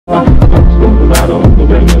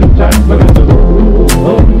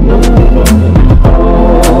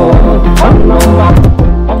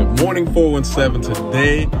7.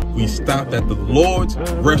 Today we stopped at the Lord's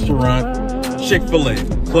Restaurant, Chick-fil-A,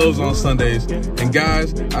 closed on Sundays. And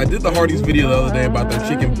guys, I did the Hardee's video the other day about their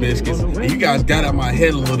chicken biscuits, and you guys got out my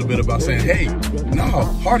head a little bit about saying, hey, no,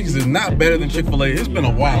 Hardee's is not better than Chick-fil-A. It's been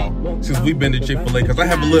a while since we've been to Chick-fil-A because I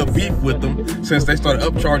have a little beef with them since they started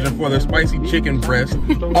upcharging for their spicy chicken breast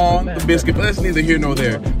on the biscuit. But that's neither here nor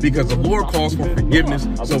there because the Lord calls for forgiveness,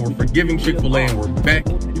 so we're forgiving Chick-fil-A and we're back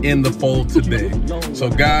in the fold today. So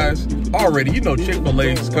guys, already, you know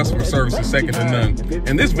Chick-fil-A's customer service is second to none.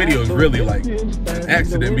 And this video is really like an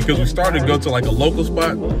accident because we started to go to like a local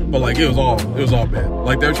spot, but like it was all bad.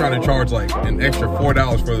 Like they're trying to charge like an extra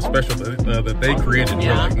 $4 for the special that they created. And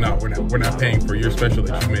we're like, no, we're not paying for your special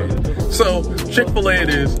that you made. So Chick-fil-A it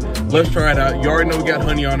is. Let's try it out. You already know we got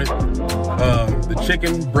honey on it. The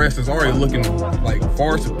chicken breast is already looking like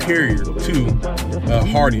far superior to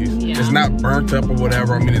Hardee's. Yeah. It's not burnt up or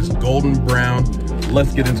whatever. I mean, it's golden brown.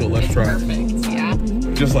 Let's get into it. Let's try it. Perfect, yeah.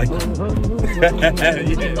 Just like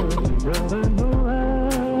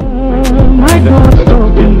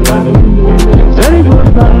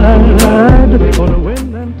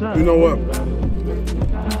You know what?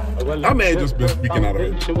 I may have just been speaking out of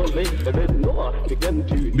it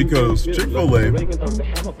because Chick-fil-A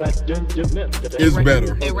is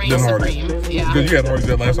better than Hardee's. Yeah. Because you had Hardee's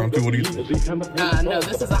that last time too. What do you think? No,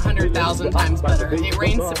 this is 100,000 times better. It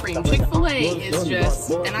reigns supreme. Chick-fil-A is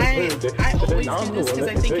just, and I always do this because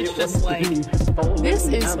I think it's just like, this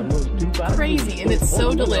is crazy and it's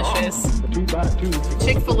so delicious.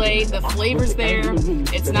 Chick-fil-A, the flavor's there.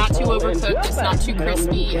 It's not too overcooked. It's not too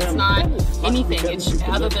crispy. It's not anything. It's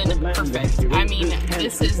other than perfect. I mean,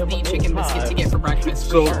 this is the chicken biscuit to get for breakfast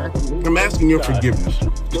for sure. I'm asking your forgiveness.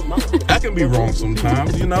 I can be wrong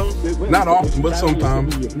sometimes, you know? Not often, but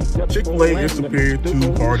sometimes. Chick-fil-A is superior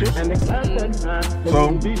to Hardee's.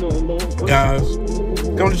 So, guys,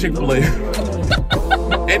 come to Chick-fil-A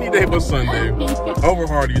any day but Sunday over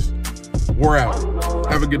Hardee's. We're out.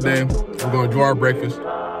 Have a good day. We're going to enjoy our breakfast.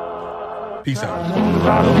 Peace out.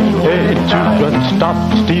 Hey, children, stop,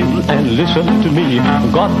 steal, and listen to me.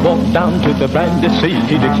 God walked down to the briny sea.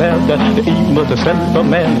 He declared that the evil was a sin for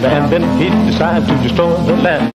man, and then he decided to destroy the land.